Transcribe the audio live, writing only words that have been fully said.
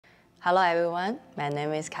Hello everyone, my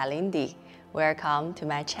name is Kalindi. Welcome to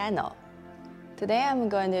my channel. Today I'm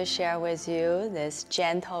going to share with you this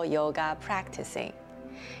gentle yoga practicing.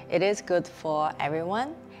 It is good for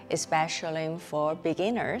everyone, especially for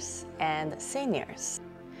beginners and seniors.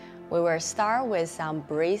 We will start with some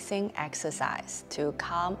breathing exercise to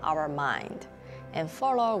calm our mind and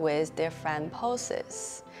follow with different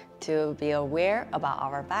poses to be aware about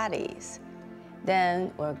our bodies.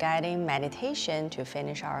 Then we're guiding meditation to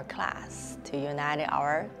finish our class, to unite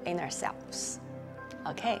our inner selves.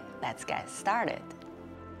 Okay, let's get started.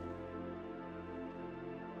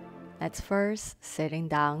 Let's first sitting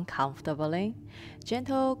down comfortably,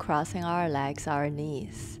 gentle crossing our legs, our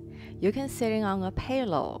knees. You can sitting on a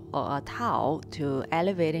pillow or a towel to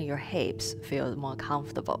elevating your hips feel more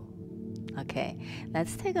comfortable. Okay,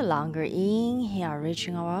 let's take a longer inhale,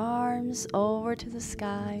 reaching our arms over to the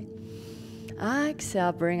sky.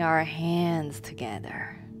 Exhale, bring our hands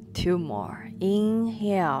together. 2 more.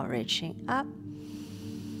 Inhale, reaching up.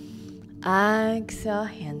 Exhale,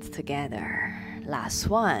 hands together. Last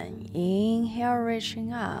one. Inhale,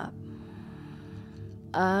 reaching up.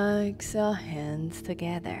 Exhale, hands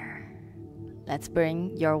together. Let's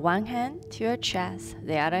bring your one hand to your chest,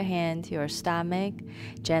 the other hand to your stomach,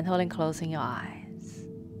 gently closing your eyes.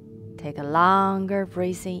 Take a longer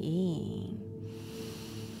breathing in.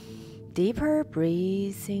 Deeper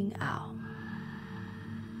breathing out.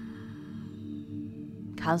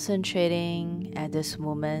 Concentrating at this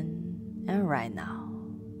moment and right now.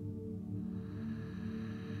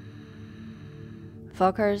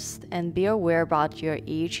 Focus and be aware about your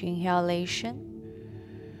each inhalation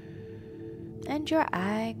and your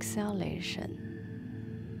exhalation.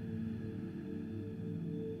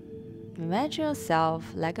 Imagine yourself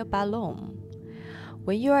like a balloon.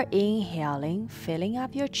 When you are inhaling, filling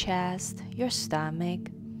up your chest, your stomach.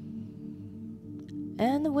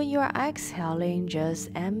 And when you are exhaling, just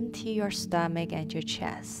empty your stomach and your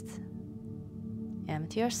chest.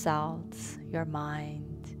 Empty your thoughts, your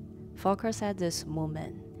mind. Focus at this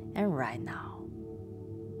moment and right now.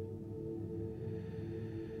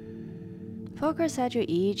 Focus at your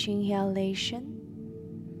each inhalation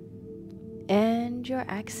and your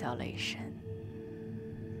exhalation.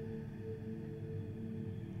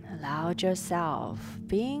 Allow yourself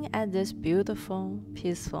being at this beautiful,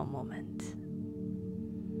 peaceful moment.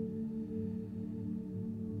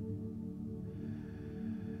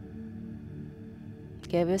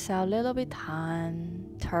 Give yourself a little bit time.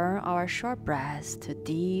 Turn our short breaths to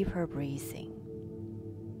deeper breathing.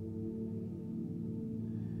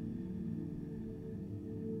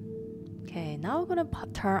 Okay, now we're going to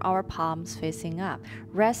turn our palms facing up,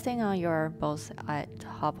 resting on your both at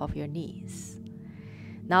top of your knees.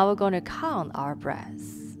 Now we're going to count our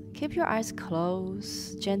breaths. Keep your eyes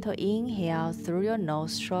closed. Gentle inhale through your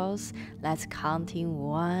nostrils. Let's count in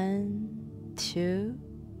 1, 2.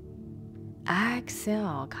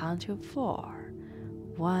 Exhale, count to 4.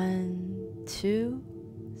 1, 2,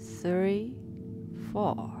 3,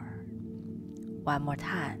 4. One more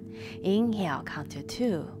time. Inhale, count to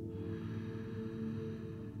 2.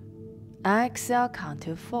 Exhale, count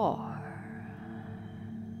to 4.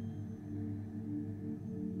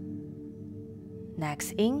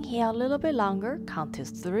 Next, inhale a little bit longer, count to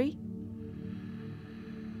 3.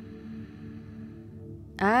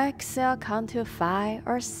 Exhale, count to 5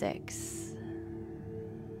 or 6.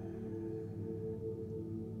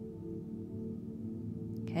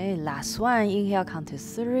 Okay, last one, inhale, count to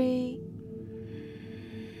 3.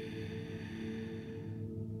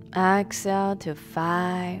 Exhale to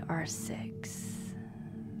 5 or 6.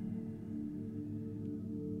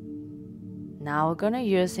 Now we're going to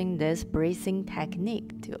using this breathing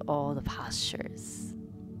technique to all the postures.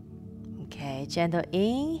 Okay, gentle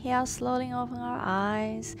inhale, slowly open our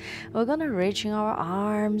eyes. We're going to reaching our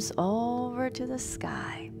arms over to the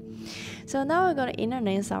sky. So now we're going to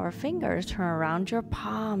interlace our fingers, turn around your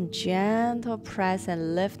palm, gentle press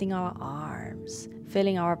and lifting our arms.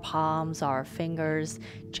 Feeling our palms, our fingers,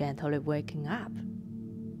 gently waking up.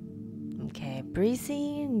 Okay,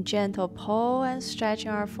 breathing, gentle pull and stretching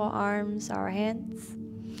our forearms, our hands.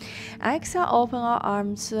 Exhale, open our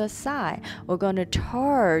arms to the side. We're going to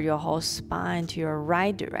turn your whole spine to your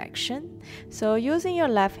right direction. So using your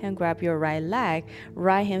left hand, grab your right leg,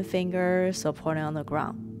 right hand finger supporting on the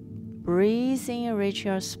ground. Breathing, reach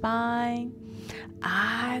your spine.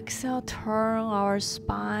 Exhale, turn our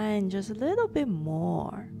spine just a little bit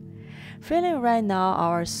more. Feeling right now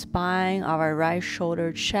our spine, our right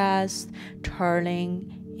shoulder, chest,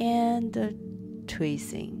 turning and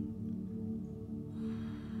twisting.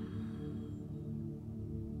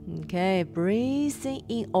 Okay, breathing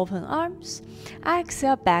in, open arms.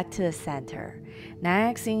 Exhale back to the center.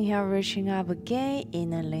 Next, inhale, reaching up again.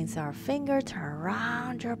 Inner length our finger, turn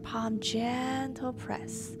around your palm, gentle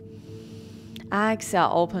press. Exhale,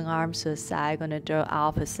 open arms to the side, gonna do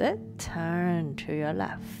opposite. Turn to your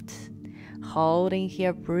left. Holding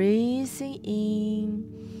here, breathing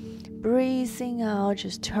in, breathing out.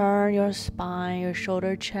 Just turn your spine, your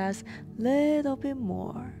shoulder, chest, little bit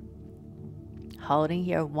more. Holding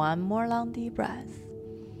here, one more long deep breath.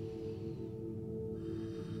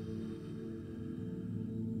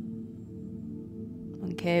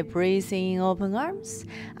 Okay, breathing in, open arms.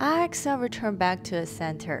 Exhale, return back to the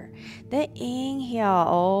center. Then inhale,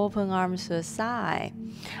 open arms to the side.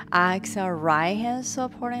 Exhale, right hand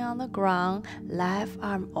supporting on the ground, left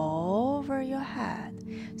arm over your head.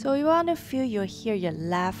 So you want to feel your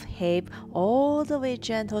left hip all the way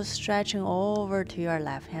gentle stretching over to your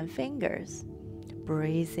left hand fingers.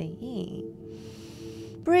 Breathing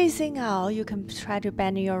in. Breathing out, you can try to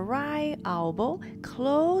bend your right elbow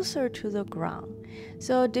closer to the ground.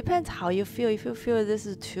 So it depends how you feel. If you feel this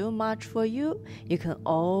is too much for you, you can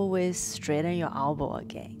always straighten your elbow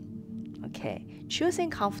again. Okay, choosing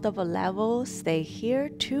comfortable level, stay here,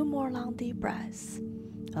 2 more long deep breaths.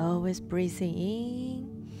 Always breathing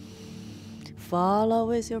in, follow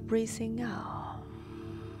with your breathing out.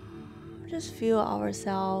 Just feel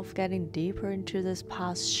ourselves getting deeper into this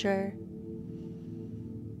posture.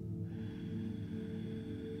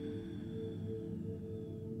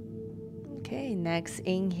 Okay, next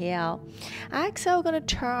inhale. Exhale, we're going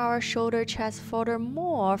to turn our shoulder, chest forward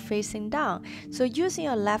more, facing down. So using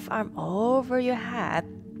your left arm over your head,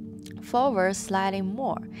 forward, sliding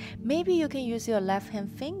more. Maybe you can use your left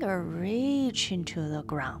hand finger, reach into the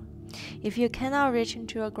ground. If you cannot reach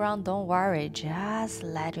into the ground, don't worry. Just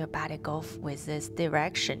let your body go with this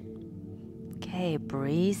direction. Okay,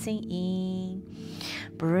 breathing in,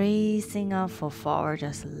 breathing out for forward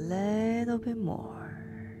just a little bit more.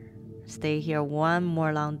 Stay here, 1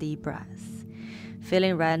 more long deep breath.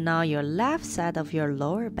 Feeling right now your left side of your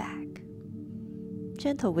lower back.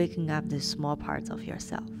 Gentle waking up the small parts of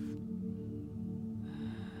yourself.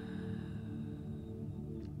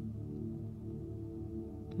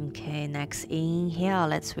 Okay, next inhale,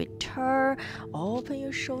 let's return. Open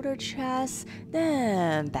your shoulder, chest,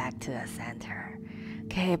 then back to the center.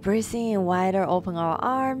 Okay, breathing in wider, open our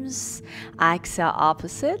arms. Exhale,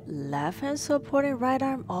 opposite. Left hand supporting right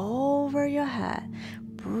arm over your head.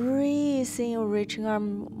 Breathing, reaching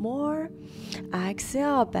arm more.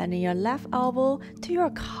 Exhale, bending your left elbow to your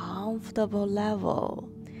comfortable level.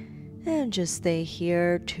 And just stay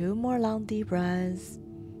here, 2 more long deep breaths.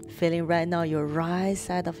 Feeling right now your right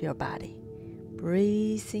side of your body.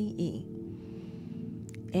 Breathing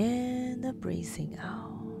in and breathing out.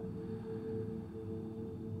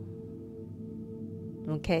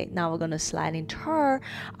 Okay, now we're going to sliding turn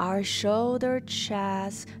our shoulder,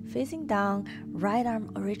 chest, facing down, right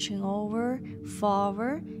arm reaching over,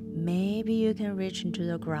 forward. Maybe you can reach into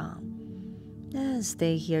the ground. And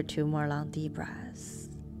stay here, 2 more long deep breaths.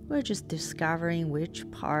 We're just discovering which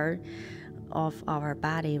part of our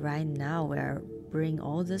body right now we're bring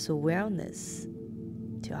all this awareness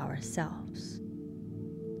to ourselves.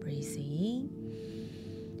 Breathing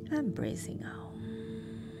in and breathing out.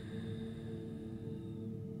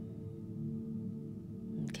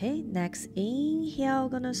 Okay, next inhale,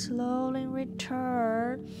 gonna slowly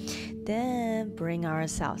return. Then bring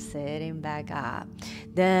ourselves sitting back up.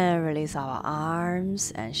 Then release our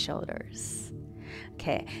arms and shoulders.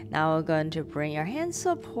 Okay, now we're going to bring your hands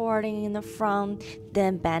supporting in the front,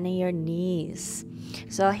 then bending your knees.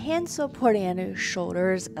 So hands supporting under your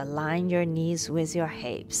shoulders, align your knees with your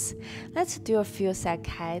hips. Let's do a few side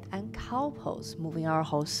cat and cow pose, moving our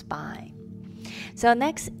whole spine. So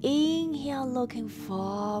next, inhale, looking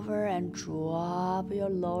forward and drop your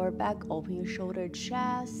lower back, open your shoulder,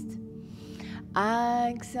 chest.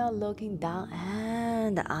 Exhale, looking down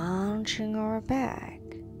and arching our back.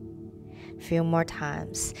 Few more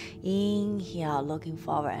times. Inhale, looking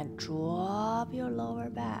forward and drop your lower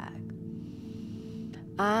back.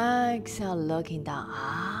 Exhale, looking down,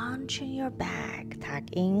 arching your back, tuck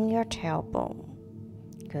in your tailbone.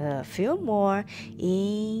 Good. Few more.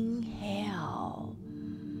 Inhale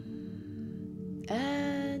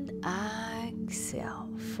and exhale.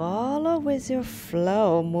 Follow with your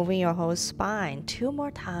flow, moving your whole spine. 2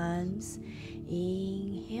 more times.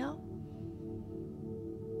 Inhale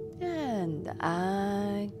and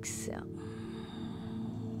exhale.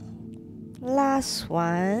 Last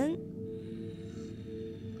one.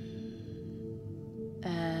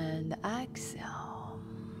 And exhale.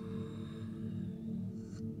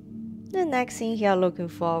 The next inhale, looking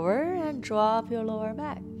forward and drop your lower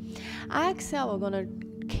back. Exhale, we're going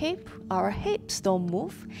to keep our hips, don't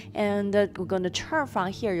move. And we're going to turn from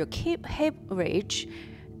here. You keep hip reach.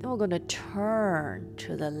 Then we're going to turn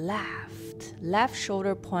to the left. Left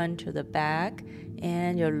shoulder point to the back.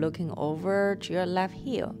 And you're looking over to your left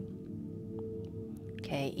heel.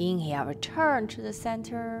 Okay, inhale, return to the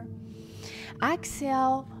center.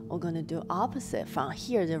 Exhale, we're going to do opposite. From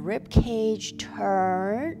here, the rib cage,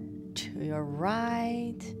 turn to your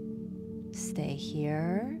right. Stay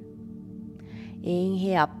here.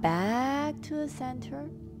 Inhale, back to the center.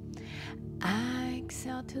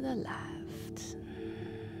 Exhale to the left.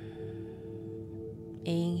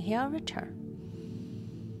 Inhale, return.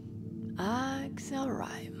 Exhale,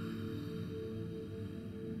 right.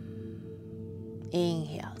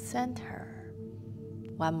 Inhale, center.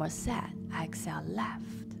 One more set. Exhale, left.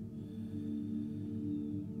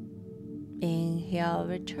 Inhale,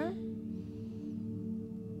 return.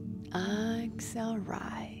 Exhale,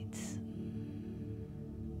 right.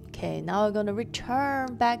 Okay, now we're going to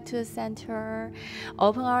return back to the center.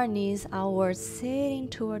 Open our knees outward, sitting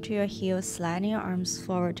toward your heels, sliding your arms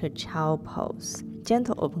forward to child pose.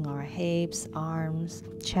 Gentle open our hips, arms,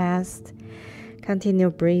 chest. Continue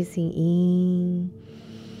breathing in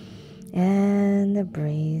and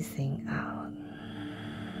breathing out.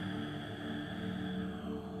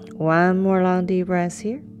 One more long deep breath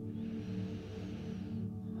here.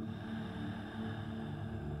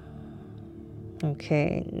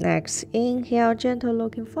 Okay, next inhale, gentle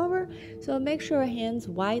looking forward. So make sure your hands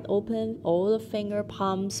wide open, all the finger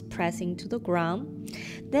palms pressing to the ground.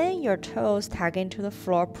 Then your toes tugging to the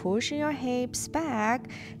floor, pushing your hips back.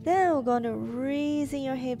 Then we're going to raising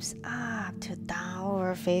your hips up to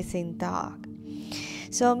downward facing dog.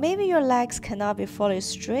 So maybe your legs cannot be fully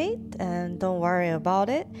straight, and don't worry about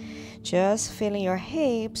it. Just feeling your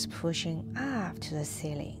hips pushing up to the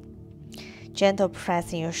ceiling. Gentle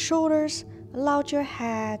pressing your shoulders. Allow your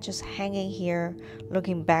head just hanging here,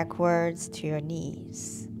 looking backwards to your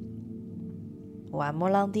knees. One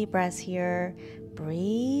more long deep breath here.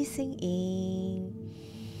 Breathing in.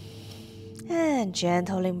 And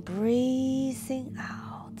gently breathing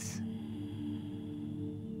out.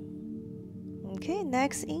 Okay,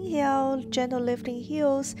 next inhale, gentle lifting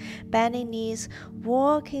heels, bending knees,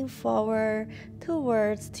 walking forward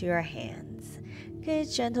towards to your hands. Okay,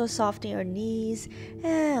 gentle soften your knees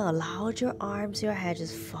and allow your arms, your head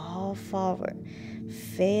just fall forward.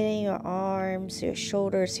 Feeling your arms, your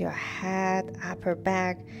shoulders, your head, upper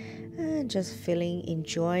back, and just feeling,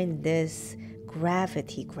 enjoying this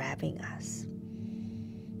gravity grabbing us.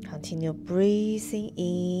 Continue breathing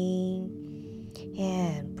in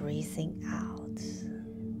and breathing out.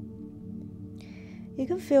 You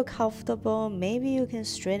can feel comfortable. Maybe you can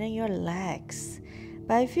straighten your legs.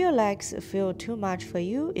 But if your legs feel too much for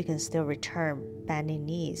you, you can still return bending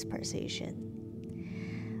knees position.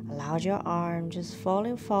 Allow your arm just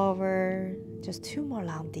falling forward. Just 2 more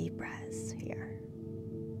long deep breaths here.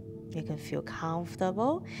 You can feel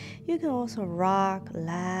comfortable. You can also rock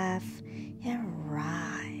left and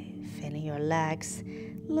right, feeling your legs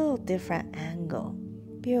a little different angle.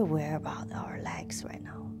 Be aware about our legs right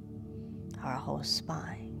now, our whole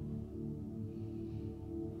spine.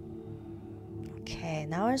 Okay,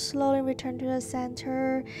 now we're slowly return to the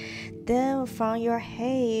center. Then from your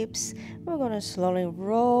hips, we're going to slowly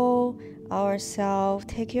roll ourselves.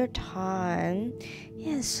 Take your time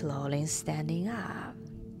and slowly standing up.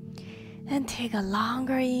 And take a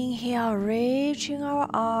longer inhale, reaching our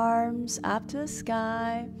arms up to the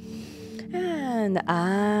sky. And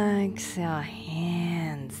exhale,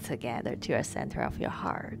 hands together to your center of your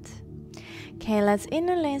heart. Okay, let's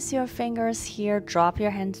interlace your fingers here. Drop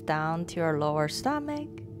your hands down to your lower stomach.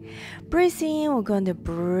 Breathe in. We're going to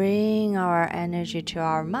bring our energy to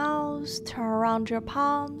our mouth. Turn around your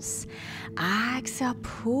palms. Exhale,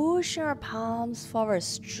 push your palms forward,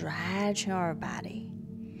 stretching our body.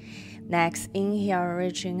 Next, inhale,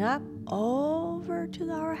 reaching up over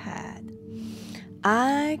to our head.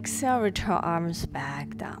 Exhale, return arms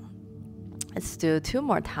back down. Let's do 2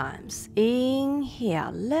 more times.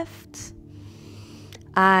 Inhale, lift.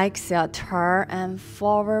 Exhale, turn and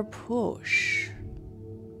forward push.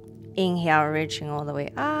 Inhale, reaching all the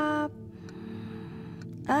way up.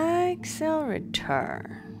 Exhale,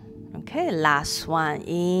 return. Okay, last one.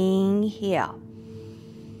 Inhale.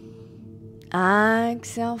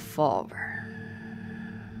 Exhale, forward.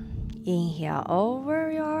 Inhale,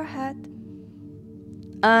 over your head.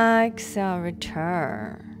 Exhale,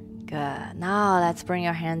 return. Good. Now let's bring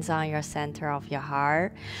your hands on your center of your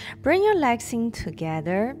heart. Bring your legs in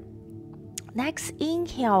together. Next,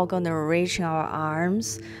 inhale, we're going to reach our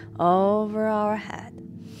arms over our head.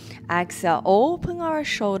 Exhale, open our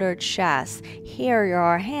shoulder, chest. Here,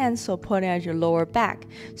 your hands so pointing at your lower back.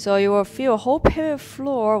 So you will feel a whole pelvic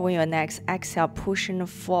floor when your next exhale, pushing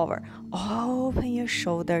forward. Open your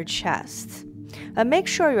shoulder, chest. But make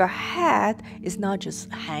sure your head is not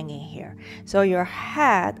just hanging here. So your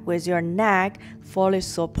head with your neck fully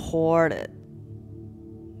supported.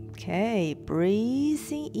 Okay,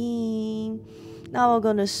 breathing in. Now we're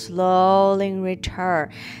going to slowly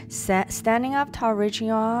return. Standing up tall, reaching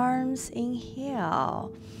your arms.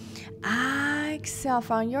 Inhale. Exhale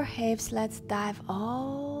from your hips. Let's dive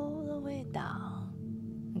all the way down.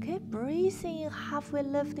 Okay, breathing in, halfway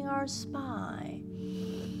lifting our spine.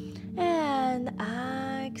 And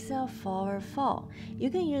exhale, forward fold.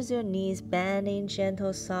 You can use your knees bending,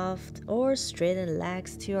 gentle, soft, or straighten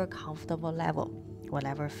legs to your comfortable level.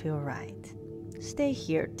 Whatever feel right. Stay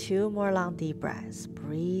here. 2 more long deep breaths.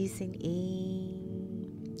 Breathing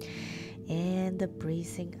in and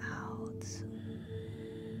breathing out.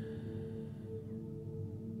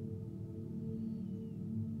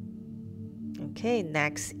 Okay,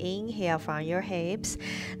 next inhale from your hips.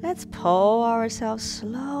 Let's pull ourselves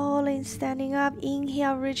slowly standing up.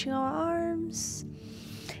 Inhale, reaching our arms.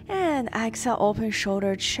 And exhale, open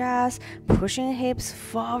shoulder, chest, pushing hips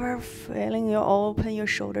forward, feeling you open your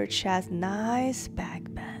shoulder, chest, nice back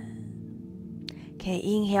bend. Okay,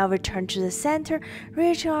 inhale, return to the center,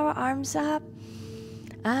 reaching our arms up.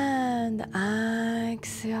 And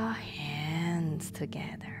exhale, hands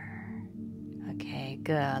together. Okay,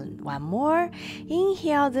 good. One more.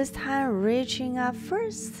 Inhale, this time reaching up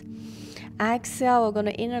first. Exhale, we're going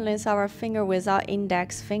to interlace our finger with our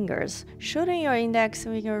index fingers. Shooting your index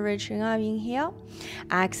finger, reaching up, inhale.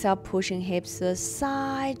 Exhale, pushing hips to the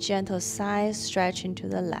side, gentle side, stretching to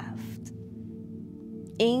the left.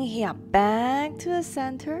 Inhale, back to the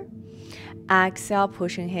center. Exhale,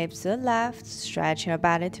 pushing hips to the left, stretching your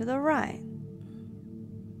body to the right.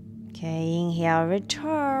 Okay, inhale,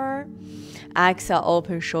 return. Exhale,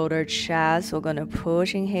 open shoulder, chest. We're going to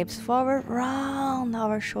pushing hips forward, round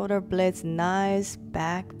our shoulder blades, nice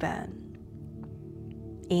back bend.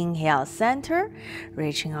 Inhale, center,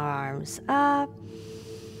 reaching our arms up.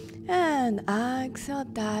 And exhale,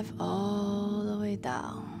 dive all the way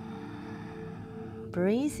down.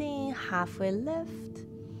 Breathing, halfway lift.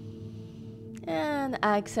 And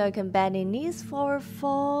exhale, you can bend your knees forward,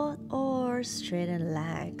 fold, or straighten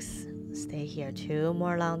legs. Stay here. 2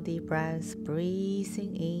 more long deep breaths.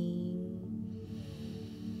 Breathing in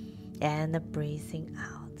and breathing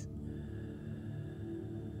out.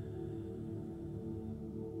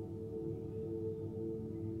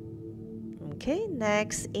 Okay,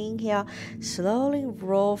 next inhale. Slowly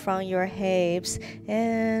roll from your hips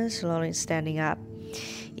and slowly standing up.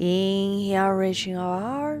 Inhale, reaching our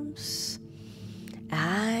arms.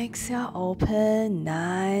 Exhale, open,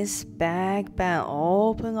 nice back bend,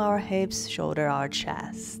 open our hips, shoulder, our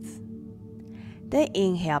chest. Then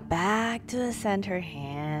inhale, back to the center,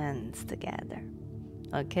 hands together.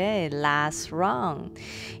 Okay, last round.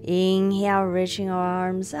 Inhale, reaching our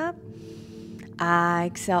arms up.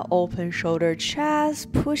 Exhale, open shoulder,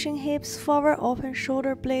 chest, pushing hips forward, open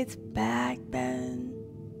shoulder blades, back bend.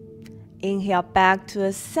 Inhale, back to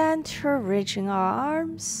the center, reaching our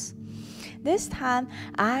arms. This time,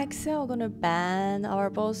 exhale, we're going to bend our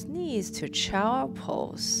both knees to child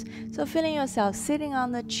pose. So feeling yourself sitting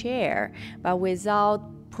on the chair, but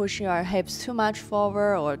without pushing your hips too much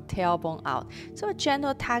forward or tailbone out. So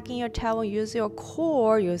gentle tucking your tailbone, use your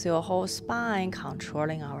core, use your whole spine,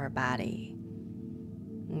 controlling our body.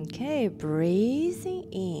 Okay,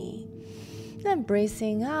 breathing in. Then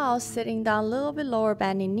breathing out, sitting down a little bit lower,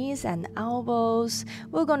 bending knees and elbows.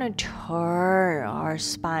 We're going to turn our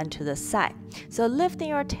spine to the side. So lifting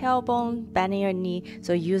your tailbone, bending your knee.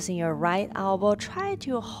 So using your right elbow, try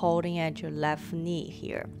to holding at your left knee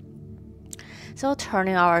here. So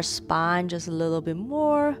turning our spine just a little bit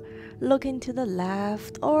more, looking to the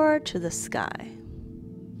left or to the sky.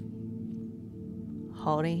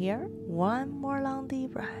 Holding here. 1 more long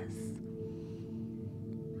deep breath.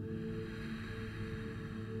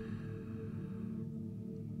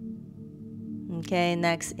 Okay,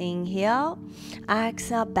 next inhale.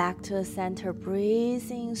 Exhale, back to the center,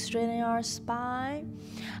 breathing, straightening our spine.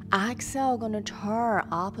 Exhale, we're going to turn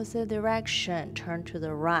opposite direction, turn to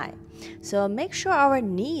the right. So make sure our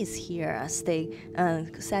knees here stay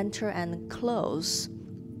center and close.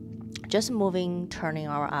 Just moving, turning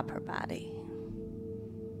our upper body.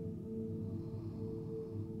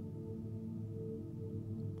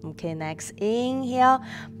 Okay, next inhale,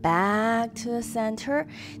 back to the center.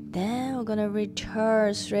 Then we're gonna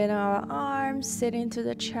return, straighten our arms, sit into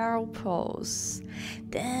the chair pose.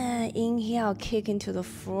 Then inhale, kick into the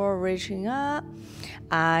floor, reaching up.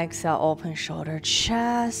 Exhale, open shoulder,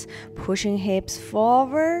 chest, pushing hips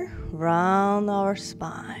forward, round our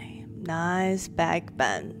spine. Nice back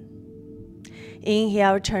bend.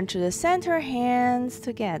 Inhale, return to the center, hands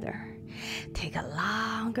together. Take a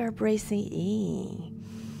longer breathing in,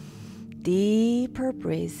 deeper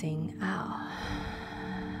breathing out.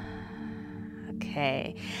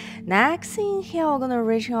 Okay, next inhale, we're gonna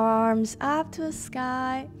reach our arms up to the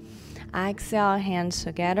sky. Exhale, hands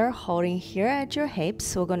together, holding here at your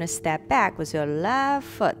hips. We're gonna step back with your left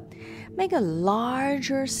foot. Make a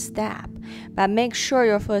larger step, but make sure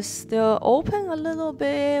your foot still open a little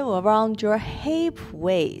bit around your hip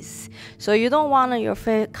waist. So you don't want your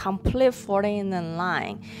foot complete falling in the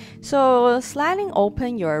line. So sliding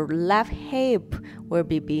open your left hip will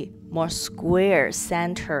be more square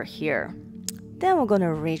center here. Then we're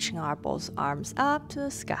gonna reach our both arms up to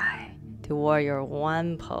the sky to warrior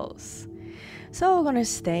one pose. So we're gonna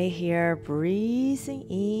stay here, breathing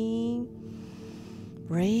in,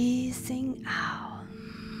 breathing out.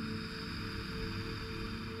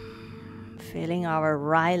 Feeling our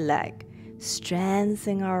right leg,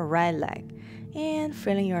 strengthening our right leg, and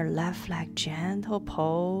feeling your left leg gentle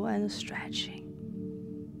pull and stretching.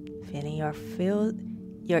 Feeling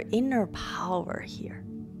your inner power here.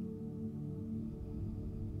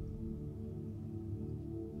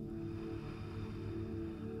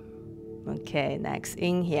 Okay, next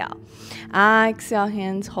inhale. Exhale,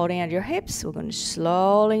 hands holding at your hips. We're going to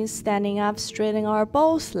slowly standing up, straightening our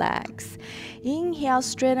both legs. Inhale,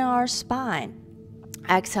 straighten our spine.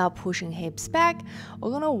 Exhale, pushing hips back.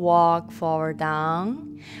 We're going to walk forward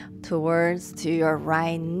down towards to your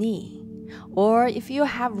right knee. Or if you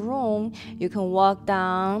have room, you can walk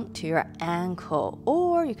down to your ankle,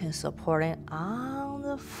 or you can support it on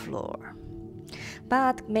the floor.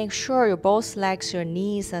 But make sure your both legs, your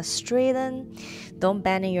knees are straightened. Don't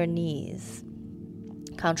bend in your knees.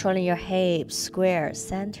 Controlling your hips, square,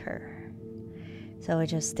 center. So we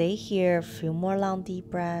just stay here, a few more long deep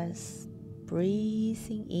breaths.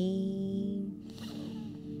 Breathing in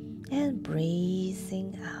and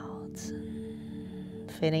breathing out.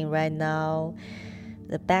 Feeling right now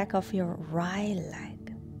the back of your right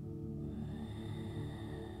leg.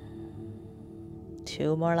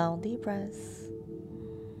 2 more long deep breaths.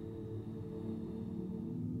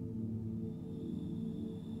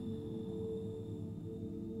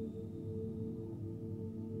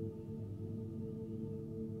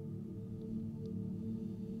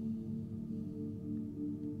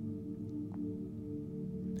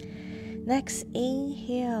 Next,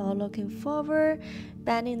 inhale, looking forward,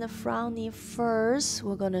 bending the front knee first.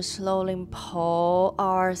 We're going to slowly pull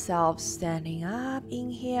ourselves standing up.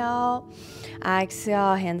 Inhale.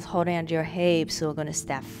 Exhale, hands holding at your hips. We're going to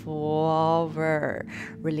step forward.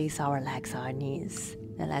 Release our legs, our knees.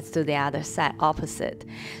 And let's do the other side, opposite.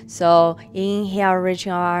 So inhale,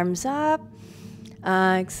 reaching our arms up.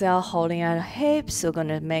 Exhale, holding at hips. We're going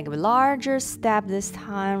to make a larger step this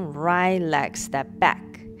time. Right leg step back.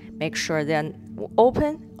 Make sure they're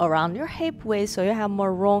open around your hip waist so you have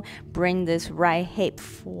more room. Bring this right hip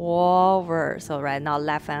forward. So right now,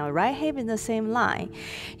 left and right hip in the same line.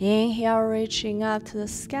 Inhale, reaching up to the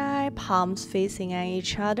sky, palms facing at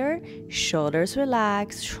each other, shoulders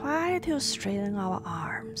relaxed. Try to straighten our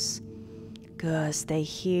arms. Good, stay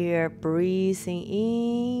here, breathing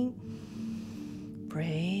in,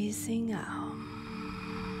 breathing out.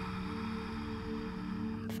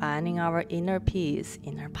 Finding our inner peace,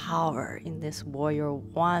 inner power in this warrior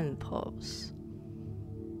one pose.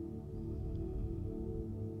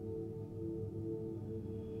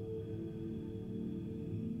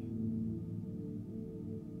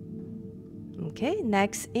 Okay,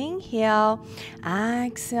 next inhale.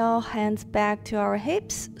 Exhale, hands back to our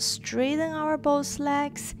hips. Straighten our both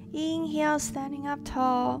legs. Inhale, standing up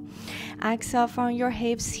tall. Exhale from your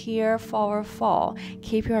hips here, forward fold.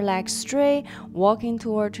 Keep your legs straight, walking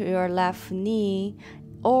toward your left knee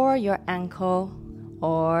or your ankle,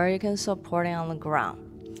 or you can support it on the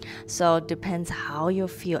ground. So it depends how you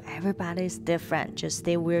feel. Everybody is different. Just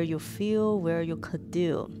stay where you feel, where you could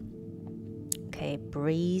do. Okay,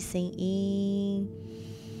 breathing in,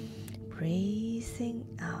 breathing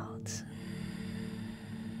out.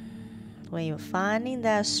 When you're finding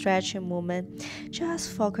that stretching movement,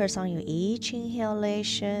 just focus on each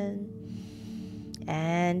inhalation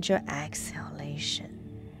and your exhalation.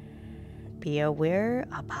 Be aware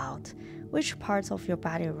about which parts of your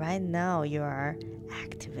body right now you are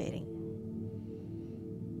activating.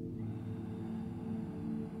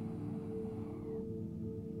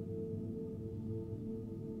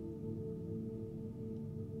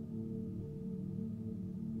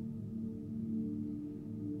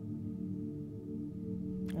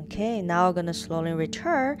 Okay, now we're gonna slowly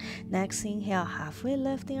return. Next inhale, halfway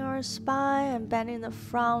lifting our spine and bending the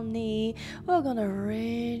front knee. We're gonna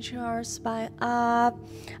reach our spine up.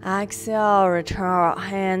 Exhale, return our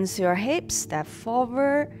hands to your hips, step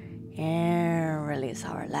forward, and release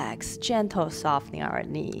our legs. Gentle softening our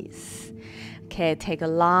knees. Okay, take a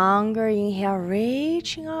longer inhale,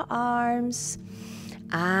 reaching our arms.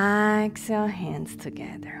 Exhale, hands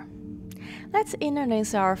together. Let's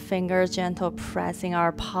interlace our fingers, gentle pressing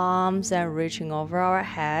our palms and reaching over our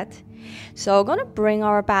head. So we're going to bring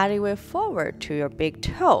our body weight forward to your big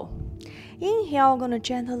toe. Inhale, we're going to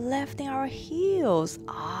gently lifting our heels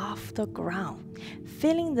off the ground,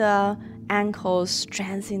 feeling the ankles,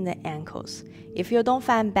 strengthening the ankles. If you don't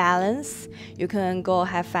find balance, you can go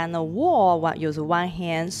ahead find a wall, use one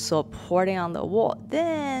hand supporting on the wall,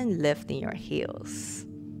 then lifting your heels.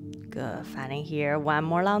 Good. Finding here. One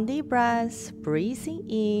more long deep breath. Breathing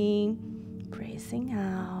in, breathing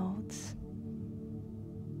out.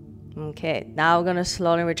 Okay, now we're going to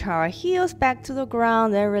slowly return our heels back to the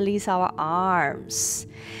ground and release our arms.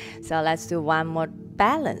 So let's do one more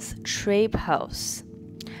balance tree pose.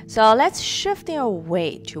 So let's shift your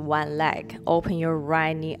weight to one leg. Open your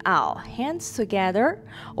right knee out, hands together,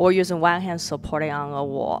 or using one hand supporting on a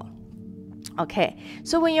wall. Okay,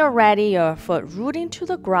 so when you're ready, your foot rooting to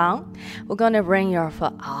the ground, we're going to bring your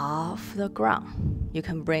foot off the ground. You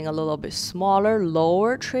can bring a little bit smaller,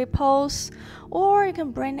 lower tree pose, or you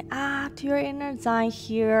can bring it up to your inner thigh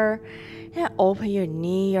here and open your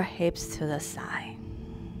knee, your hips to the side.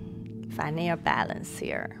 Finding your balance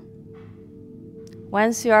here.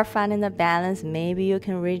 Once you are finding the balance, maybe you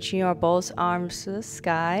can reach your both arms to the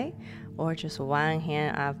sky or just one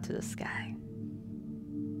hand up to the sky.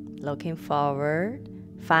 Looking forward,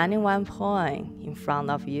 finding one point in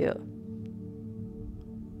front of you.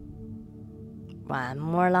 One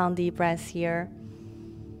more long deep breath here.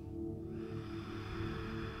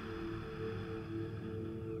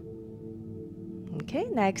 Okay,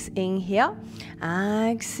 next inhale.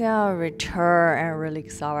 Exhale, return and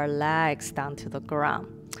release our legs down to the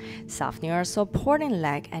ground. Soften your supporting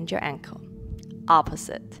leg and your ankle.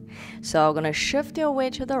 Opposite. So we're going to shift your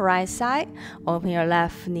weight to the right side. Open your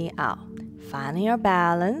left knee out. Finding your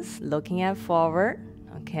balance, looking at forward.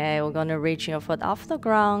 Okay, we're going to reach your foot off the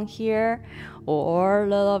ground here or a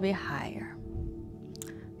little bit higher.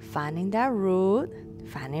 Finding that root.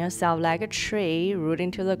 Finding yourself like a tree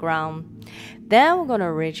rooting to the ground. Then we're going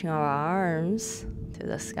to reach our arms to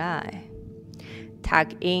the sky.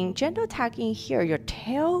 Tuck in, gentle tuck in here, your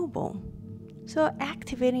tailbone. So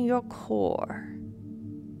activating your core.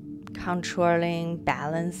 Controlling,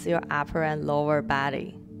 balance your upper and lower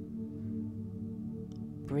body.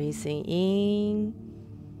 Breathing in,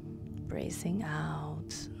 breathing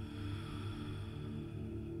out.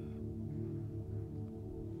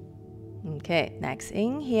 Okay, next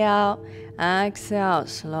inhale, exhale,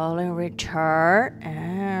 slowly return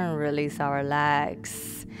and release our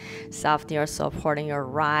legs. Soften your supporting your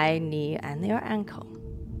right knee and your ankle.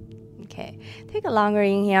 Okay, take a longer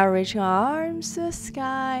inhale, reaching arms to the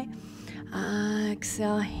sky.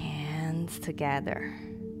 Exhale, hands together.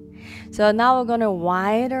 So now we're going to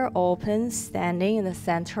wider open, standing in the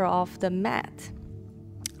center of the mat.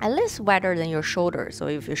 At least wider than your shoulder. So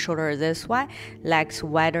if your shoulder is this wide, legs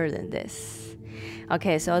wider than this.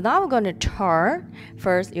 Okay, so now we're going to turn.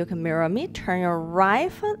 First, you can mirror me. Turn your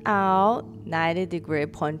right foot out, 90-degree,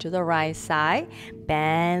 point to the right side.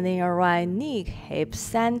 Bending your right knee, hip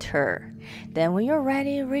center. Then when you're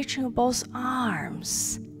ready, reaching both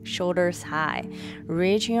arms. Shoulders high.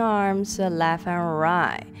 Reaching arms to the left and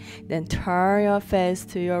right. Then turn your face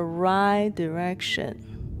to your right direction.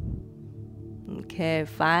 Okay,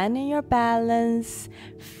 finding your balance,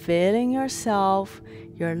 feeling yourself,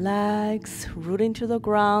 your legs rooting to the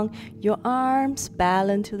ground, your arms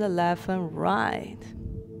balanced to the left and right.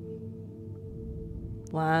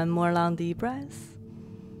 One more long deep breath.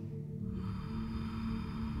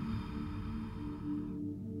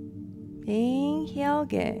 Inhale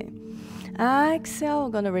again. Exhale,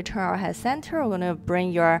 we're going to return our head center. We're going to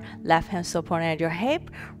bring your left hand supporting at your hip,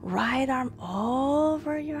 right arm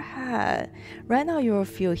over your head. Right now you will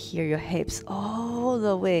feel here your hips all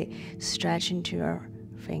the way stretching to your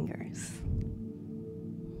fingers.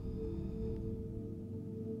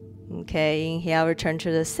 Okay, inhale, return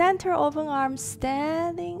to the center, open arms,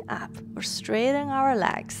 standing up. We're straightening our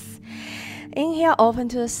legs. Inhale, open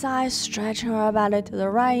to the side, stretching our belly to the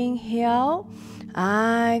right. Inhale.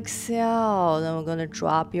 Exhale. Then we're going to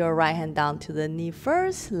drop your right hand down to the knee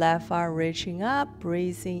first. Left arm reaching up.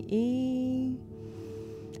 Breathing in.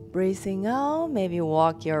 Breathing out, maybe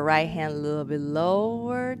walk your right hand a little bit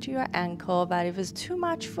lower to your ankle, but if it's too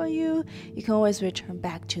much for you, you can always return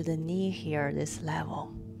back to the knee here, this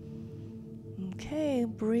level. Okay,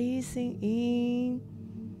 breathing in,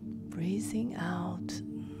 breathing out.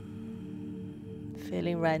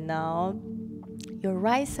 Feeling right now, your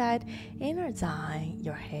right side, inner thigh,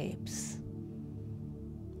 your hips.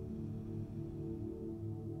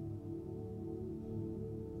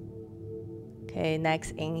 Okay,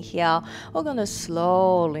 next inhale, we're gonna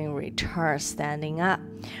slowly return standing up.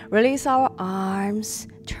 Release our arms,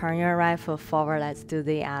 turn your right foot forward. Let's do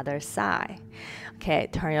the other side. Okay,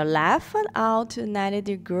 turn your left foot out to 90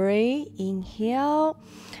 degrees. Inhale.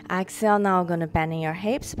 Exhale, now we're gonna bend in your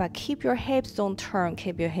hips, but keep your hips, don't turn.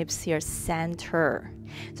 Keep your hips here center.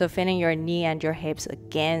 So feeling your knee and your hips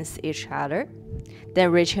against each other.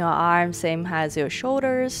 Then reaching your arms, same height as your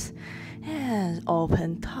shoulders. And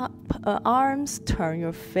open top arms, turn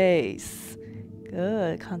your face.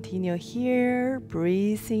 Good. Continue here.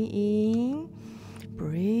 Breathing in,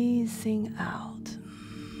 breathing out.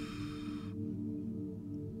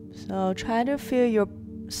 So try to feel your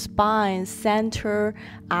spine center,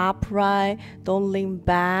 upright. Don't lean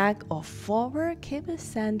back or forward. Keep it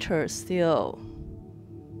center still.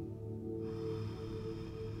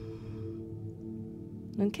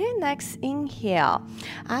 Okay, next inhale.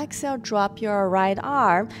 Exhale, drop your right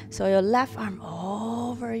arm. So your left arm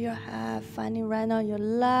over your head. Finding right now your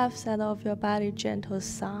left side of your body, gentle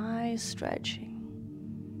side stretching.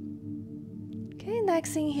 Okay,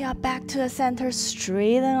 next inhale, back to the center,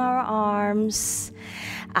 straighten our arms.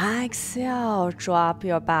 Exhale, drop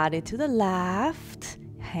your body to the left.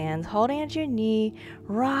 Hands holding at your knee.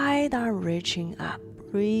 Right arm reaching up.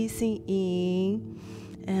 Breathing in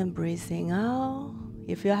and breathing out.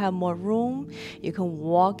 If you have more room, you can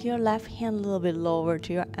walk your left hand a little bit lower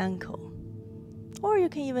to your ankle. Or you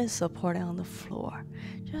can even support it on the floor.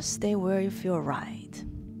 Just stay where you feel right.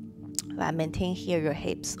 But maintain here your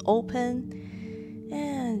hips open.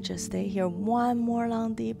 And just stay here. One more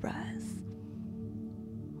long deep breath.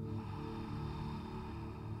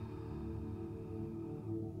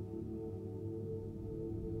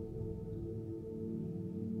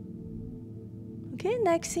 Okay,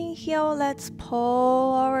 next inhale, let's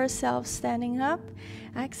pull ourselves standing up.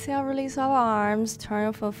 Exhale, release our arms, turn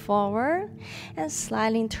your foot forward, and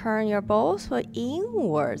slightly turn your both foot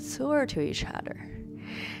inwards toward to each other.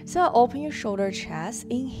 So open your shoulder, chest,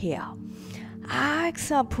 inhale.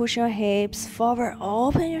 Exhale, push your hips forward,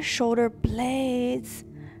 open your shoulder blades,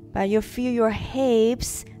 but you feel your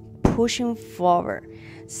hips pushing forward.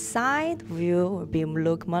 Side view will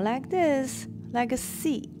look more like this, like a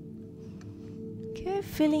C. Okay,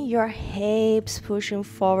 feeling your hips pushing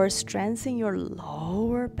forward, strengthen your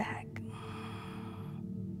lower back.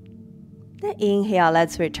 Then inhale,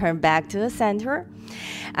 let's return back to the center.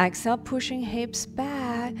 Exhale, pushing hips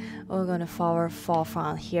back. We're gonna forward fold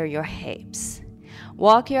from here, your hips.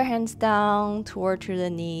 Walk your hands down toward to the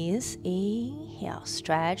knees. Inhale,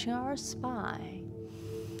 stretching our spine.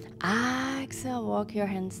 Exhale, walk your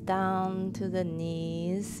hands down to the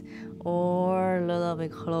knees or a little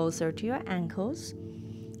bit closer to your ankles.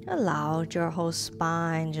 Allow your whole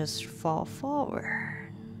spine just fall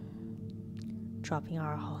forward. Dropping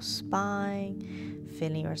our whole spine,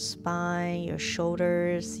 feeling your spine, your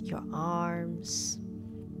shoulders, your arms.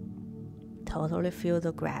 Totally feel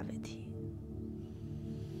the gravity.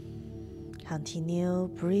 Continue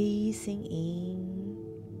breathing in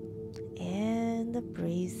and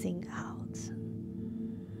breathing out.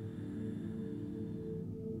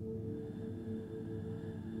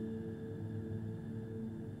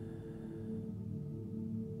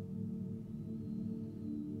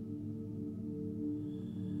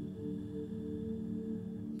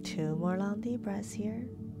 Two more long deep breaths here.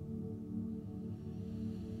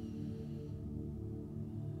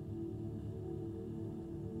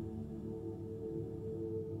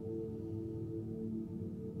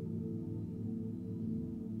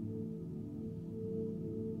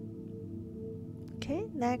 Okay,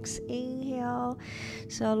 next inhale.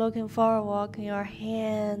 So looking forward, walking your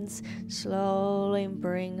hands, slowly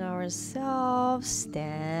bring ourselves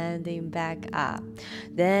standing back up.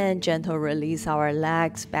 Then gentle release our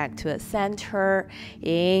legs back to the center.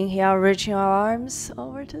 Inhale, reaching our arms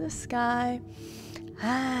over to the sky.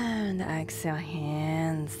 And exhale,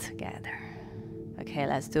 hands together. Okay,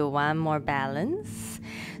 let's do one more balance.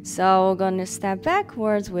 So we're going to step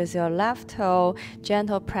backwards with your left toe,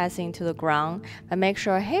 gentle pressing to the ground, but make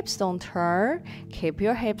sure hips don't turn. Keep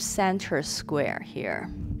your hips center square here.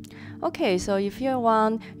 Okay, so if you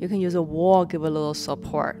want, you can use a wall, give a little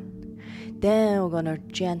support. Then we're going to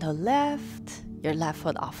gentle left your left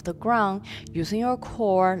foot off the ground, using your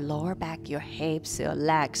core, lower back, your hips, your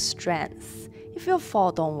leg strength. If you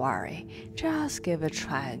fall, don't worry. Just give it a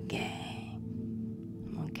try again.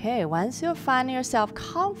 Okay, once you find yourself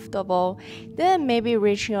comfortable, then maybe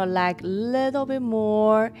reach your leg a little bit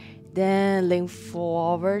more. Then lean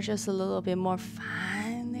forward just a little bit more,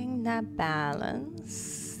 finding that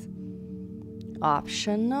balance.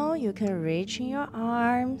 Optional, you can reach in your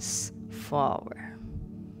arms forward.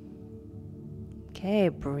 Okay,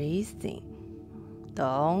 breathing.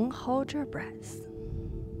 Don't hold your breath.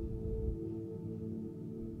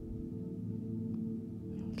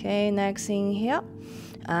 Okay, next inhale.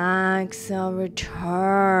 Exhale,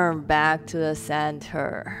 return back to the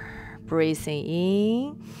center. Breathing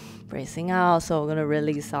in, breathing out. So we're going to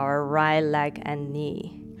release our right leg and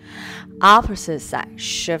knee. Opposite side,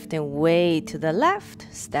 shifting weight to the left.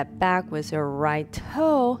 Step back with your right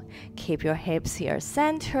toe. Keep your hips here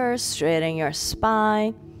center, straighten your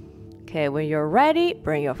spine. Okay, when you're ready,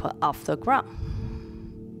 bring your foot off the ground.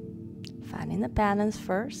 Finding the balance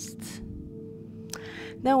first.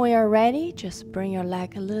 Then when you're ready, just bring your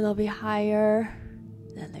leg a little bit higher.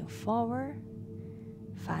 Then lean forward.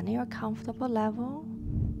 Finding your comfortable level.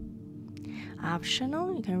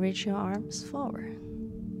 Optional, you can reach your arms forward.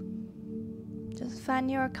 Just find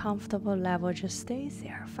your comfortable level, just stay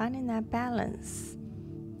there, finding that balance.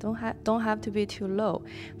 Don't have to be too low.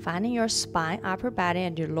 Finding your spine, upper body,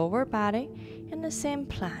 and your lower body in the same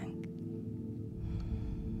plank.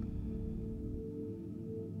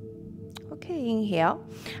 Okay, inhale,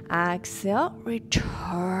 exhale,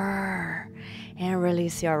 return, and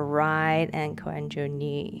release your right ankle and your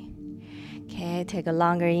knee. Okay, take a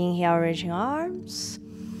longer inhale, reaching arms.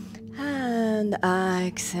 And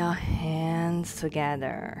exhale, hands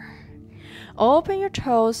together. Open your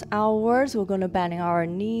toes outwards. We're going to bend our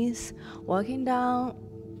knees, walking down,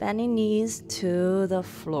 bending knees to the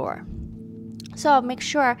floor. So make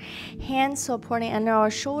sure hands supporting under our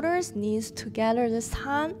shoulders, knees together this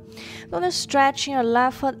time. Going to stretch your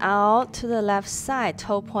left foot out to the left side,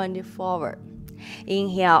 toe pointed forward.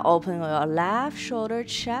 Inhale, open your left shoulder,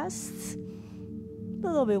 chest, a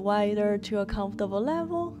little bit wider to a comfortable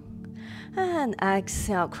level. And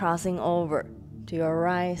exhale, crossing over to your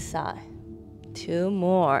right side. 2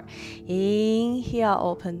 more. Inhale,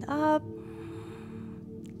 open up.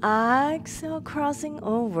 Exhale, crossing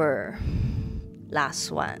over. Last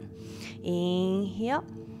one. Inhale.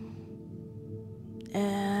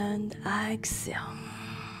 And exhale.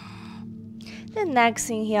 The next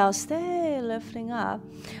inhale, stay lifting up.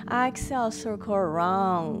 Exhale, circle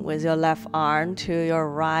around with your left arm to your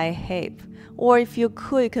right hip. Or if you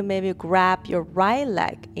could maybe grab your right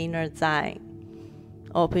leg, inner thigh.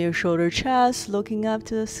 Open your shoulder, chest, looking up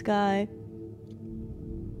to the sky.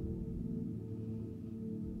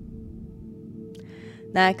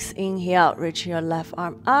 Next, inhale, reach your left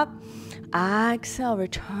arm up. Exhale,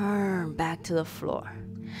 return back to the floor.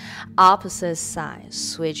 Opposite side,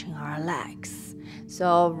 switching our legs.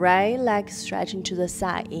 So right leg stretching to the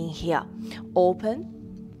side. Inhale,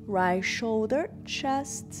 open, right shoulder,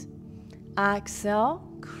 chest. Exhale,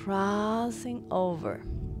 crossing over.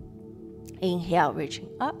 Inhale, reaching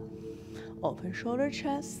up. Open shoulder,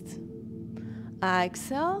 chest.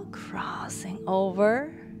 Exhale, crossing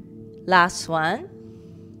over. Last one.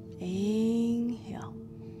 Inhale.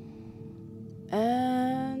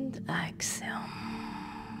 And exhale.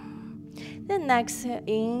 Then next,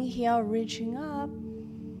 inhale, reaching up.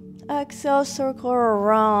 Exhale, circle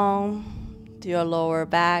around to your lower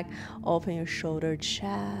back. Open your shoulder,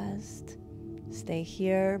 chest. Stay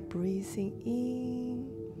here, breathing in,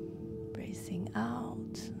 breathing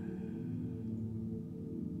out.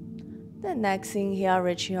 The next inhale,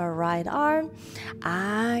 reach your right arm.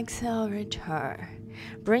 Exhale, return.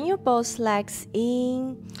 Bring your both legs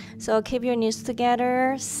in. So keep your knees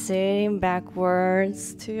together, sitting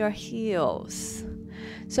backwards to your heels.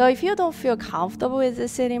 So if you don't feel comfortable with the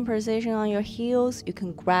sitting position on your heels, you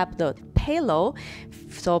can grab the pillow.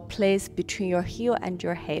 So place between your heel and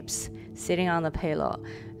your hips, sitting on the pillow.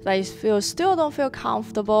 But if you still don't feel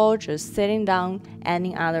comfortable, just sitting down,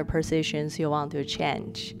 any other positions you want to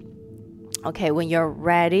change. Okay, when you're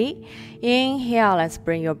ready, inhale, let's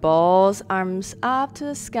bring your both arms up to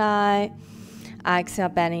the sky. Exhale,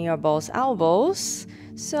 bending your both elbows.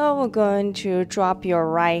 So we're going to drop your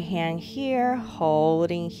right hand here,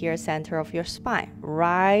 holding here center of your spine.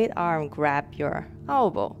 Right arm grab your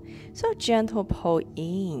elbow. So gentle pull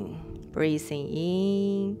in, breathing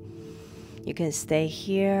in. You can stay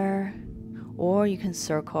here, or you can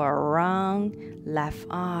circle around. Left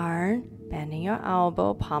arm, bending your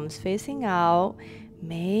elbow, palms facing out.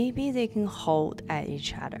 Maybe they can hold at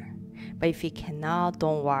each other. But if you cannot,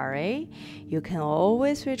 don't worry. You can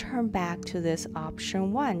always return back to this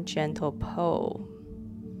option 1, gentle pull.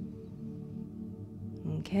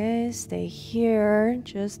 Okay, stay here.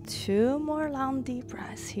 Just 2 more long deep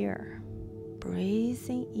breaths here.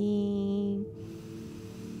 Breathing in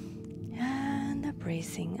and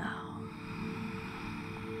breathing out.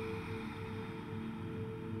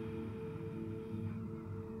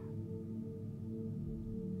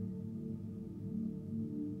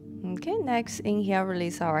 Okay, next inhale,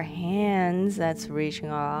 release our hands. That's reaching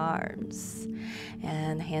our arms.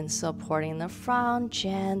 And hands supporting the front,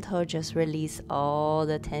 gentle, just release all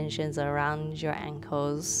the tensions around your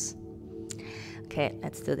ankles. Okay,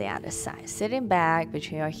 let's do the other side. Sitting back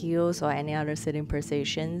between your heels or any other sitting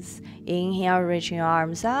positions. Inhale, reaching your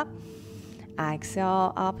arms up.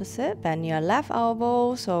 Exhale, opposite, bend your left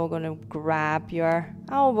elbow. So we're going to grab your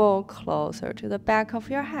elbow closer to the back of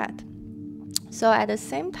your head. So at the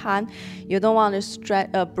same time, you don't want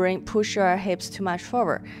to push your hips too much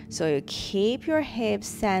forward. So you keep your hips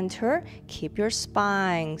center, keep your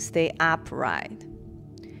spine stay upright.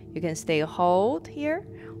 You can stay hold here,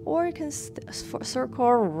 or you can circle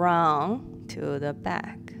around to the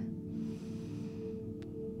back.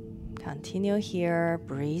 Continue here,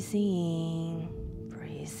 breathing in,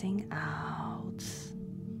 breathing out.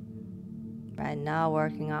 Right now,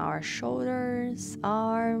 working on our shoulders,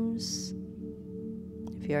 arms.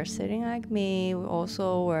 If you're sitting like me, we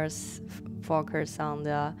also will focus on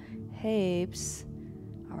the hips,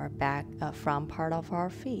 our back, front part of our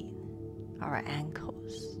feet, our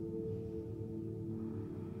ankles.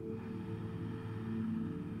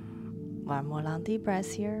 One more long deep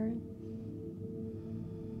breath here.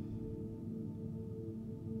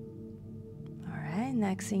 All right,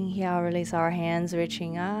 next inhale, release our hands,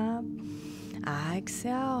 reaching up.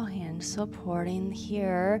 Exhale, hands supporting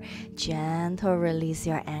here. Gentle release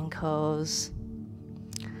your ankles.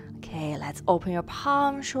 Okay, let's open your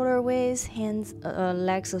palm, shoulder width, hands,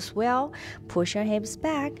 legs as well. Push your hips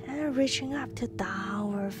back and reaching up to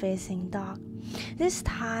downward facing dog. This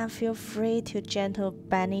time, feel free to gentle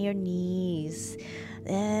bend your knees.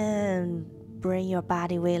 Then bring your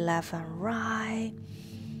body weight left and right.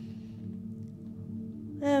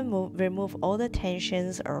 And remove all the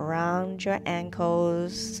tensions around your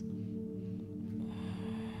ankles.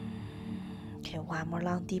 Okay, one more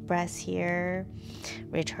long deep breath here.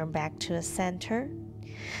 Return back to the center.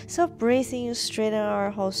 So breathing, you straighten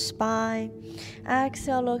our whole spine.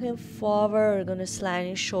 Exhale, looking forward. We're going to slide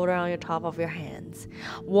your shoulder on your top of your hands.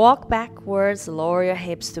 Walk backwards, lower your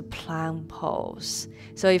hips to plank pose.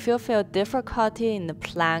 So if you feel difficulty in the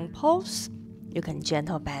plank pose, you can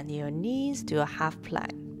gentle bend your knees, do a half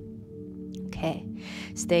plank. Okay,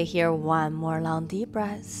 stay here, one more long deep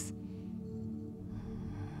breath.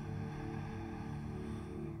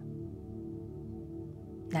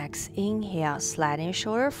 Next, inhale, sliding your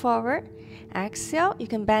shoulder forward. Exhale, you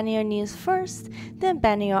can bend your knees first, then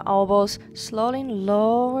bend your elbows, slowly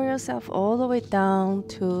lower yourself all the way down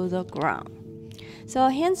to the ground. So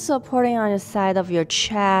hands supporting on the side of your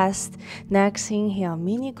chest. Next, inhale,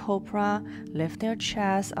 mini cobra, lift your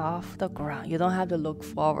chest off the ground. You don't have to look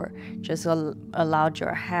forward, just allow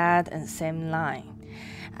your head in the same line.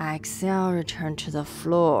 Exhale, return to the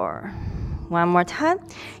floor. One more time.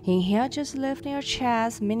 Inhale, just lifting your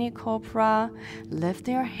chest, mini cobra. Lift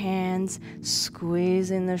your hands,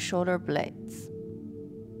 squeezing the shoulder blades.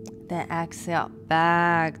 Then exhale,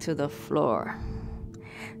 back to the floor.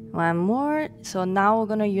 One more. So now we're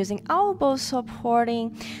going to using elbows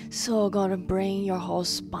supporting. So we're going to bring your whole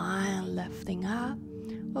spine lifting up.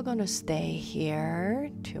 We're going to stay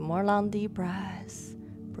here. 2 more long deep breaths.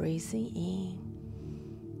 Breathing in,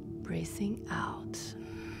 breathing out.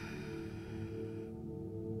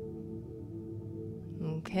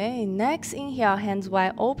 Okay, next inhale, hands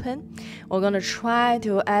wide open. We're going to try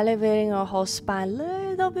to elevating our whole spine a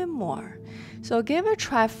little bit more. So give it a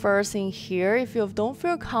try first in here. If you don't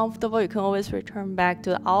feel comfortable, you can always return back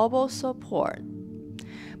to the elbow support.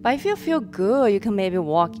 But if you feel good, you can maybe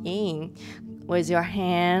walk in with your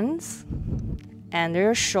hands under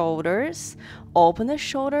your shoulders. Open the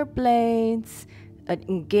shoulder blades.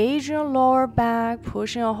 Engage your lower back,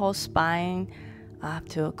 pushing your whole spine up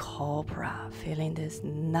to a cobra, feeling this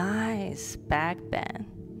nice back bend.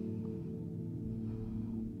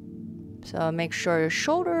 So make sure your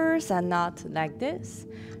shoulders are not like this.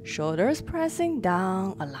 Shoulders pressing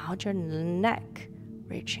down, allow your neck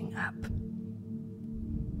reaching up.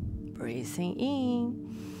 Breathing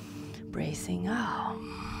in, breathing out.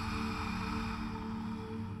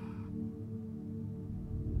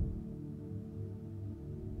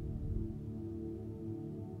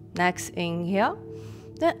 Next inhale,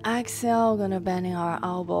 Then exhale, we're gonna bending our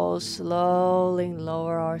elbows, slowly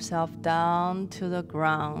lower ourselves down to the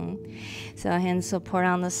ground. So hands support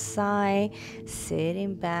on the side,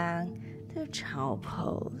 sitting back to child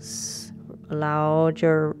pose. Allow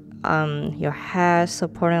your head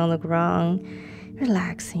supporting on the ground,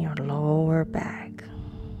 relaxing your lower back.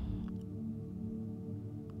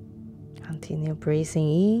 Continue breathing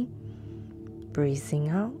in, breathing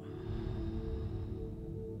out.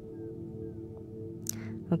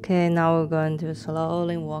 Okay, now we're going to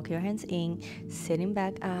slowly walk your hands in, sitting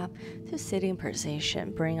back up to sitting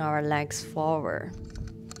position. Bring our legs forward.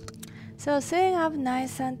 So sitting up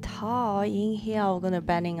nice and tall. Inhale, we're going to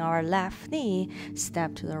bending our left knee.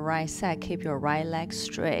 Step to the right side. Keep your right leg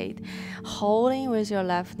straight. Holding with your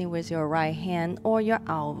left knee with your right hand or your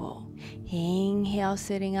elbow. Inhale,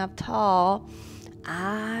 sitting up tall.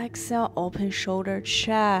 Exhale, open shoulder,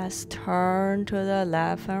 chest. Turn to the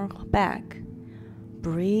left and back.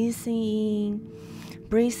 Breathing in,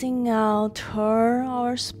 breathing out, turn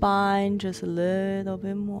our spine just a little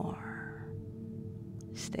bit more.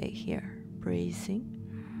 Stay here, breathing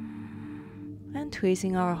and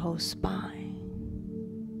twisting our whole spine.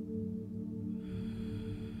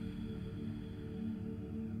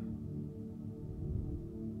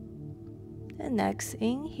 And next,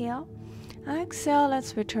 inhale. Exhale,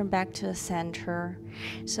 let's return back to the center.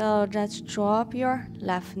 So let's drop your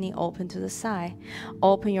left knee open to the side.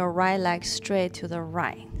 Open your right leg straight to the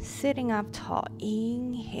right. Sitting up tall,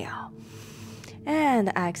 inhale. And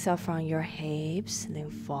exhale from your hips, lean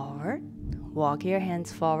forward. Walk your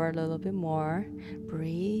hands forward a little bit more.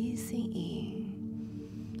 Breathing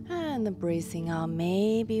in. And breathing out,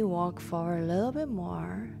 maybe walk forward a little bit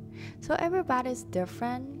more. So everybody's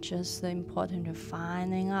different, just important to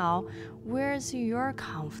finding out where's your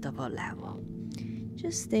comfortable level.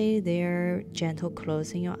 Just stay there, gentle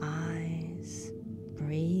closing your eyes,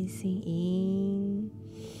 breathing in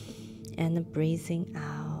and breathing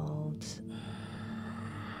out.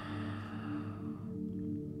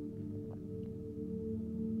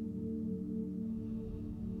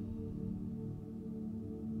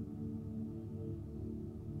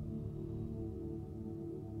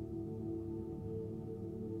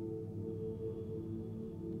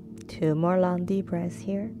 2 more long deep breaths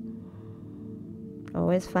here.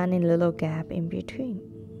 Always finding a little gap in between.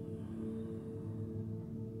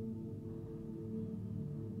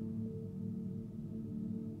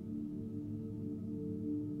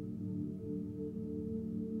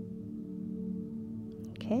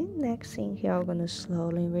 Okay, next inhale, we're going to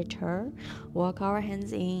slowly return. Walk our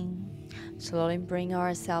hands in. Slowly bring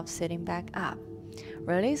ourselves sitting back up.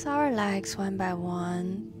 Release our legs one by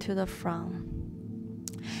one to the front.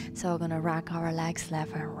 So we're going to rock our legs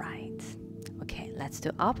left and right. Okay, let's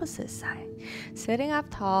do opposite side. Sitting up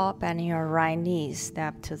tall, bending your right knee,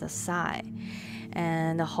 step to the side.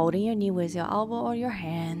 And holding your knee with your elbow or your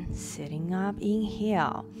hand. Sitting up,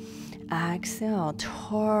 inhale. Exhale,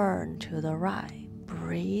 turn to the right.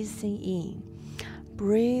 Breathing in.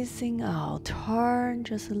 Breathing out, turn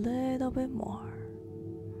just a little bit more.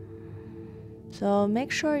 So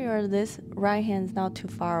make sure this right hand's not too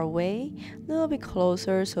far away, a little bit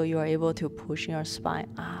closer so you are able to push your spine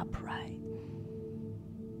upright.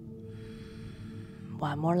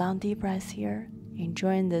 One more long deep breath here,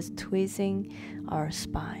 enjoying this twisting our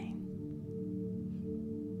spine.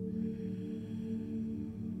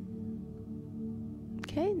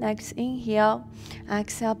 Okay, next inhale,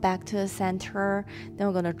 exhale back to the center. Then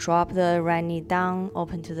we're gonna drop the right knee down,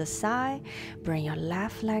 open to the side. Bring your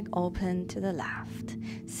left leg open to the left.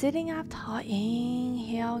 Sitting up tall,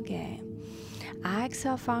 inhale again.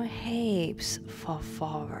 Exhale from hips, fall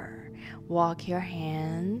forward. Walk your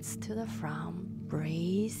hands to the front,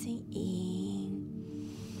 breathing in.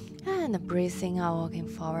 And breathing out, walking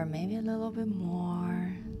forward, maybe a little bit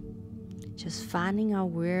more. Just finding out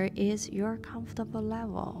where is your comfortable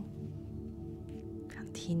level.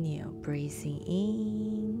 Continue breathing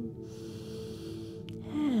in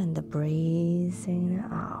and breathing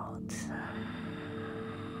out.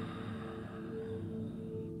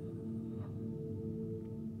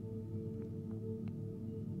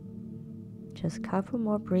 Just a couple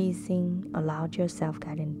more breathing. Allow yourself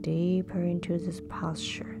getting deeper into this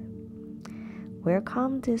posture.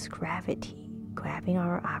 Welcome this gravity. Grabbing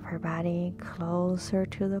our upper body closer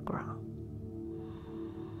to the ground.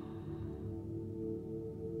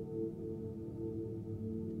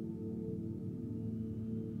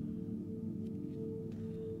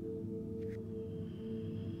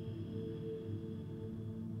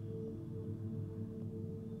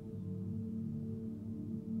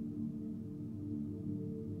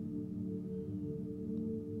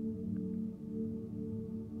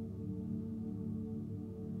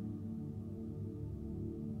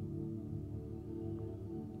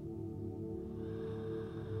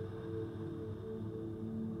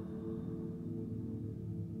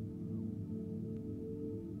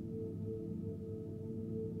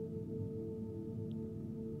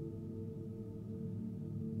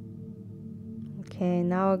 Okay,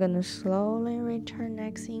 now we're gonna slowly return.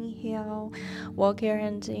 Next inhale, walk your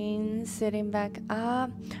hands in, sitting back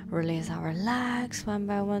up. Release our legs one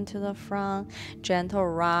by one to the front. Gentle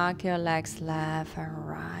rock your legs left and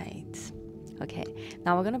right. Okay,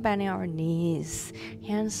 now we're gonna bend our knees,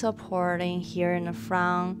 hands supporting here in the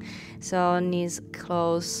front, so knees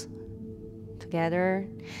close together.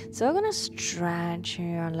 So we're gonna stretch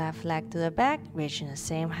your left leg to the back, reaching the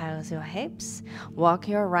same height as your hips. Walk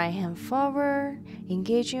your right hand forward,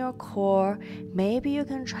 engaging your core. Maybe you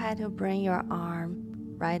can try to bring your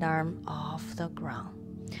right arm off the ground.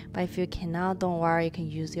 But if you cannot, don't worry, you can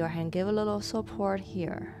use your hand, give a little support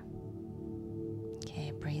here.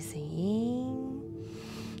 Okay, breathing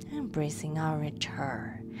in and breathing out,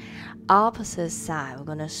 return. Opposite side, we're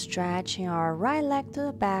gonna stretch our right leg to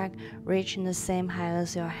the back, reaching the same height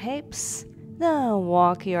as your hips. Then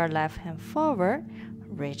walk your left hand forward,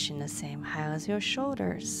 reaching the same height as your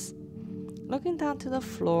shoulders. Looking down to the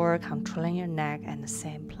floor, controlling your neck and the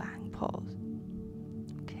same plank pose.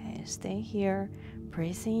 Okay, stay here,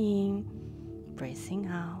 breathing in, breathing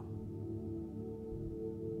out.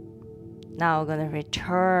 Now we're gonna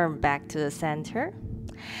return back to the center.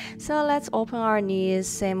 So let's open our knees,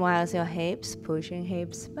 same way as your hips, pushing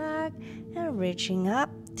hips back and reaching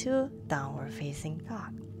up to downward facing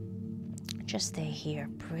dog. Just stay here,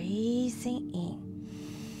 breathing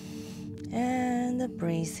in and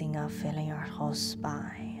breathing out, feeling your whole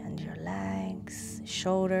spine and your legs,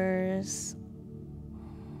 shoulders.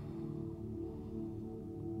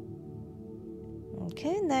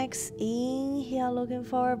 Okay, next inhale, looking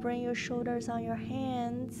forward, bring your shoulders on your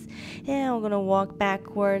hands. And we're gonna walk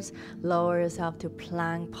backwards, lower yourself to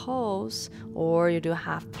plank pose, or you do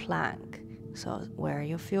half plank. So where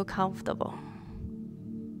you feel comfortable.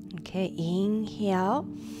 Okay, inhale.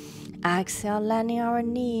 Exhale, landing our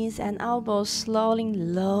knees and elbows, slowly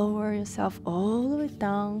lower yourself all the way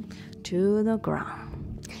down to the ground.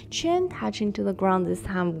 Chin touching to the ground. This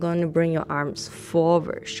time I'm going to bring your arms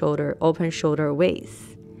forward, open shoulder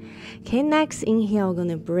waist. Okay, next inhale, we're going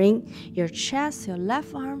to bring your chest, your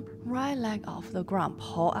left arm, right leg off the ground.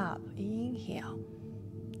 Pull up. Inhale.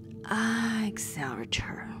 Exhale,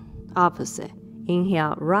 return. Opposite.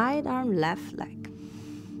 Inhale, right arm, left leg.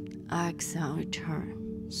 Exhale,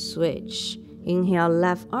 return. Switch. Inhale,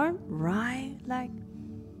 left arm, right leg.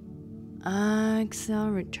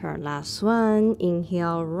 Exhale, return. Last one.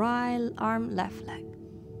 Inhale, right arm, left leg.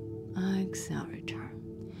 Exhale, return.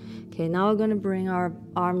 Okay, now we're going to bring our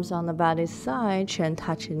arms on the body side, chin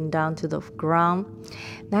touching down to the ground.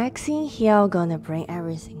 Next inhale, going to bring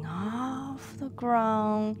everything off the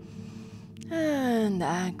ground. And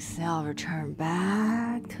exhale, return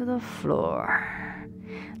back to the floor.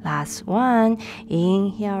 Last one.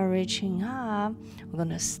 Inhale, reaching up. We're going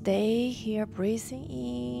to stay here, breathing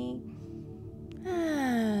in.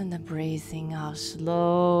 And breathing out,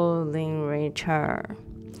 slowly return.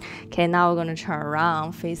 Okay, now we're going to turn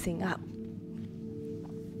around, facing up.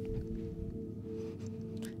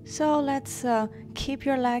 So let's keep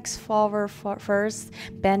your legs forward first.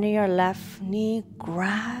 Bend your left knee,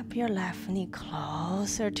 grab your left knee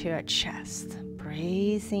closer to your chest.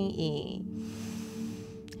 Breathing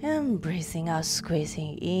in. And breathing out,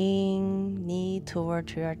 squeezing in, knee toward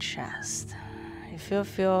to your chest. If you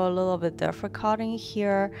feel a little bit difficult in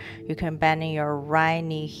here, you can bend your right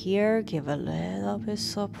knee here, give a little bit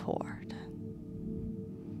support.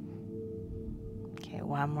 Okay,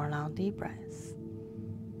 one more long deep breath.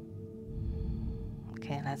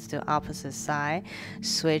 Okay, let's do opposite side.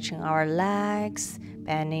 Switching our legs,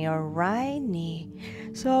 bending your right knee.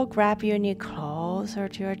 So grab your knee closer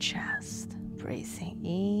to your chest. Breathing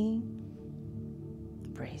in,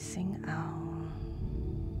 breathing out.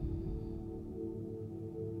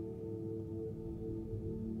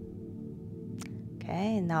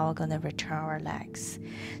 Okay, now we're going to return our legs.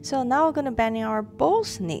 So now we're going to bend our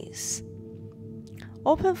both knees.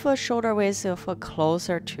 Open foot, shoulder width, your foot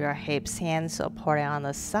closer to your hips, hands supporting on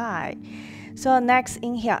the side. So next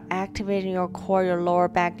inhale, activating your core, your lower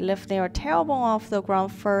back, lifting your tailbone off the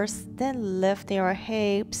ground first, then lifting your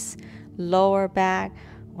hips, lower back,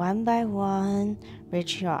 one by one,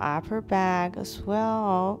 reaching your upper back as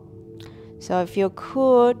well. So if you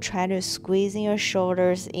could, try to squeeze your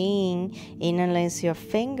shoulders in, interlace your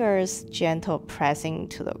fingers, gentle pressing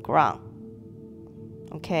to the ground.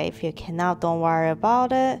 Okay, if you cannot, don't worry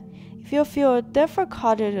about it. If you feel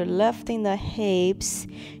difficulty to lifting the hips,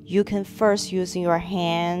 you can first use your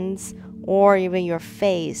hands or even your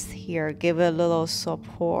face here, give it a little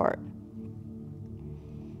support.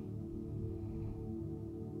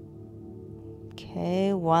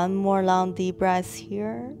 Okay, one more long deep breath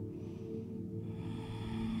here.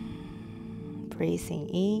 breathing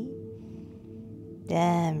in.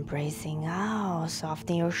 Then breathing out,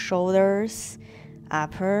 soften your shoulders,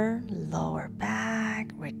 upper, lower back,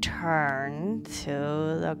 return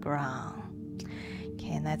to the ground.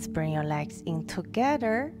 Okay, let's bring your legs in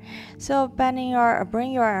together. So bring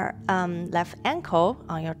your left ankle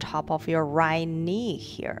on your top of your right knee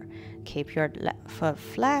here. Keep your left foot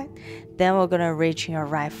flat. Then we're gonna reach your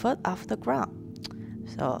right foot off the ground.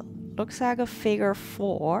 So looks like a figure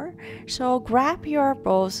 4. So grab your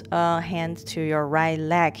both hands to your right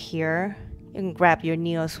leg here. You can grab your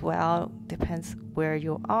knee as well. Depends where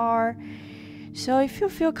you are. So if you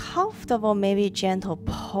feel comfortable, maybe gentle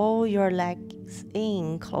pull your legs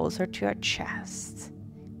in closer to your chest.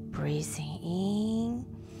 Breathing in,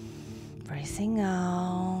 breathing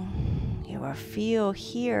out. You will feel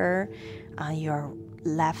here on your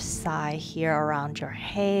left side here around your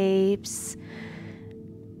hips.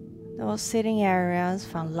 Those sitting areas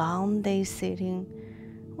from long day sitting.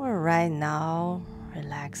 We're right now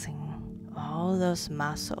relaxing all those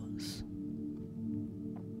muscles.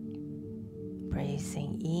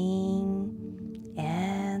 Breathing in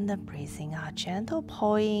and breathing out, gentle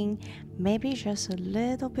pulling, maybe just a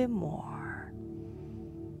little bit more.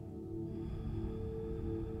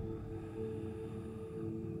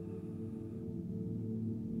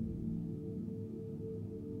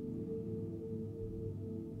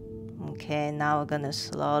 Okay, now we're gonna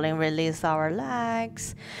slowly release our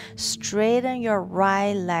legs. Straighten your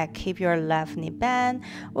right leg, keep your left knee bent.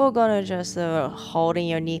 We're gonna just holding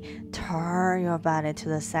your knee, turn your body to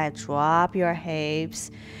the side, drop your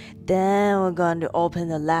hips. Then we're going to open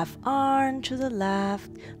the left arm to the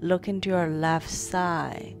left, look into your left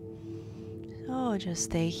side. So just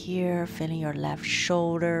stay here, feeling your left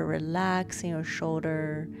shoulder, relaxing your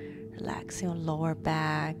shoulder, relaxing your lower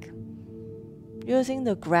back. Using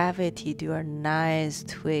the gravity, do a nice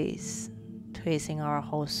twist, twisting our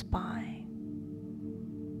whole spine.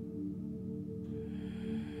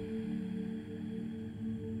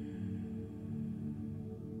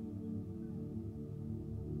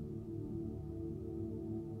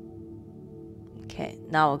 Okay,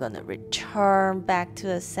 now we're gonna return back to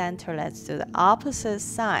the center. Let's do the opposite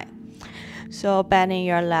side. So bending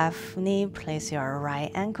your left knee, place your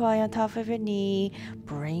right ankle on your top of your knee,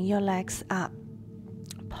 bring your legs up.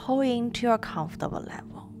 Pull into your comfortable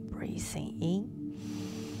level. Breathing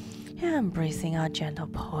in and breathing out, gentle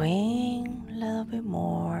pulling a little bit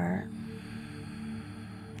more.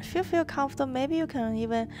 If you feel comfortable, maybe you can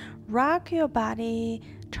even rock your body,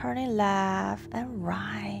 turning left and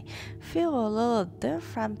right. Feel a little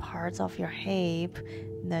different parts of your hip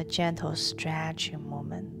in the gentle stretching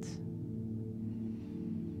moment.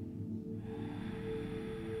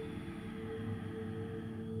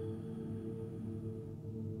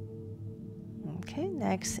 Okay,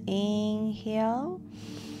 next inhale.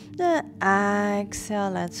 Then exhale,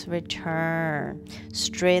 let's return.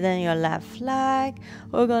 Straighten your left leg.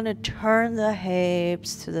 We're going to turn the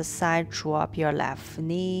hips to the side, drop your left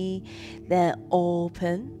knee. Then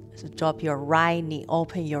open, so drop your right knee,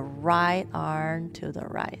 open your right arm to the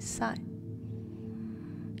right side.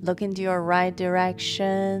 Look into your right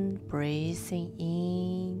direction, breathing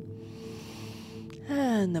in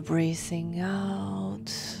and breathing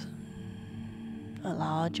out.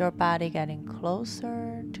 Allow your body getting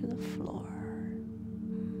closer to the floor.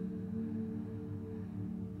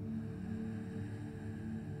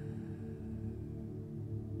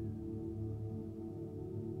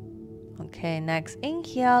 Okay, next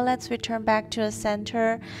inhale. Let's return back to the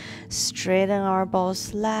center. Straighten our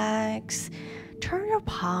both legs. Turn your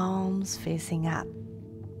palms facing up.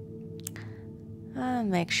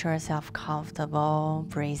 And make sure yourself comfortable.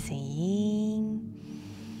 Breathing in.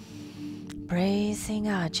 Breathing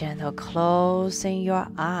out, gentle, closing your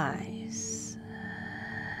eyes.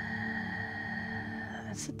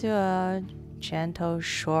 Let's do a gentle,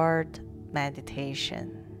 short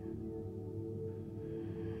meditation.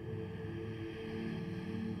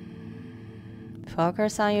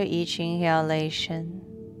 Focus on your each inhalation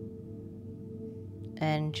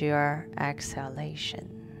and your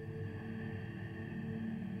exhalation.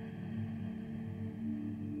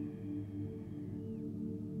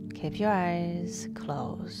 Keep your eyes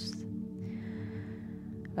closed.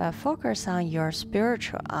 But focus on your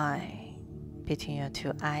spiritual eye between your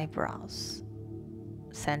two eyebrows,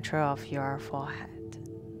 center of your forehead.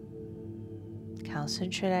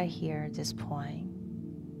 Concentrate here at this point,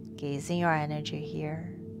 gazing your energy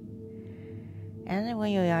here. And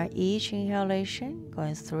when you are each inhalation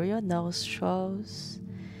going through your nostrils,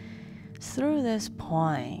 through this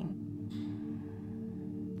point,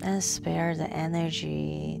 and spare the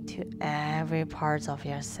energy to every part of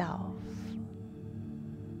yourself.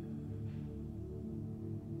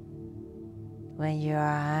 When you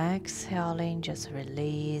are exhaling, just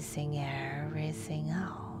releasing everything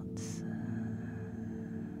out.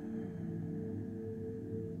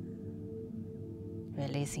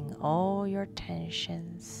 Releasing all your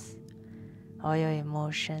tensions, all your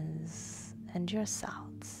emotions, and your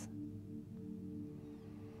thoughts.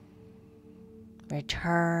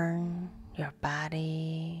 Return your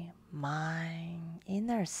body, mind,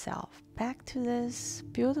 inner self back to this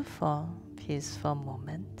beautiful, peaceful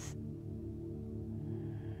moment.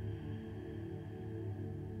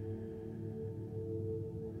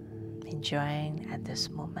 Enjoying at this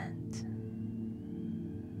moment.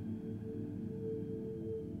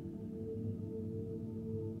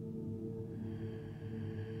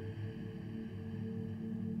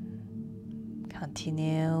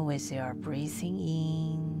 Continue with your breathing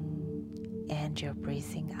in and your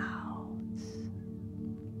breathing out.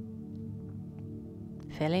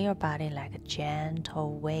 Feeling your body like a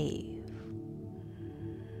gentle wave.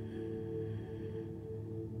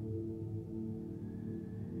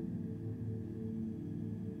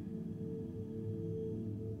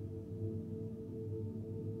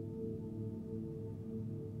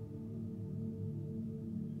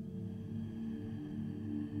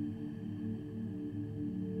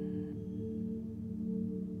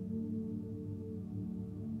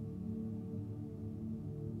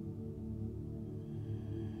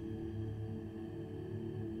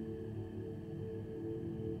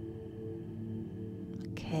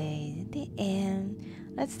 Okay, at the end,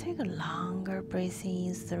 let's take a longer breathing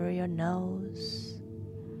in through your nose.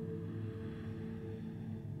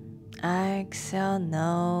 Exhale,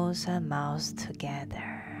 nose and mouth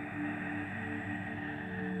together.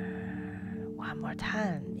 One more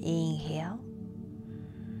time. Inhale.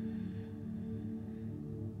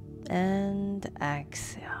 And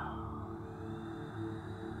exhale.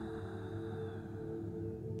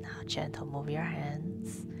 Now gentle move your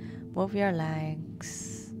hands. Move your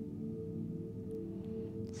legs.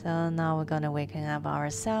 So now we're gonna waken up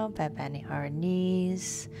ourselves by bending our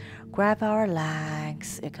knees. Grab our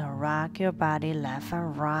legs. You can rock your body left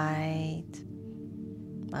and right.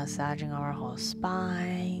 Massaging our whole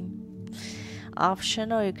spine.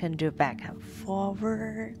 Optional, you can do back and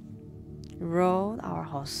forward. Roll our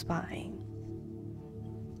whole spine.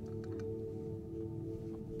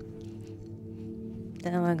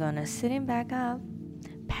 Then we're gonna sitting back up,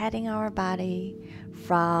 patting our body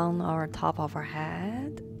from our top of our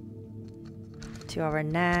head to our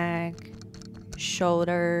neck,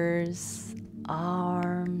 shoulders,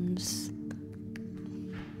 arms,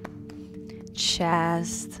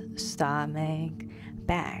 chest, stomach,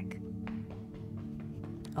 back,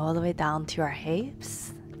 all the way down to our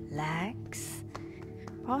hips, legs,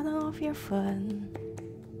 bottom of your foot.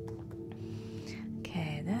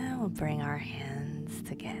 Okay, then we'll bring our hands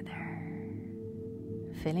together,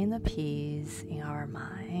 feeling the peace in our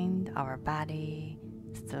mind, our body,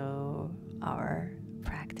 through our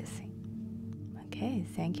practicing. Okay,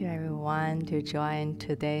 thank you everyone to join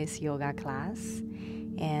today's yoga class.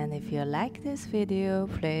 And if you like this video,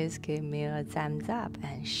 please give me a thumbs up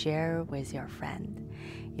and share with your friend.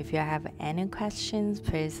 If you have any questions,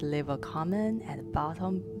 please leave a comment at the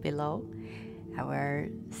bottom below. I will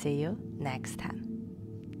see you next time.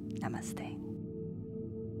 Namaste.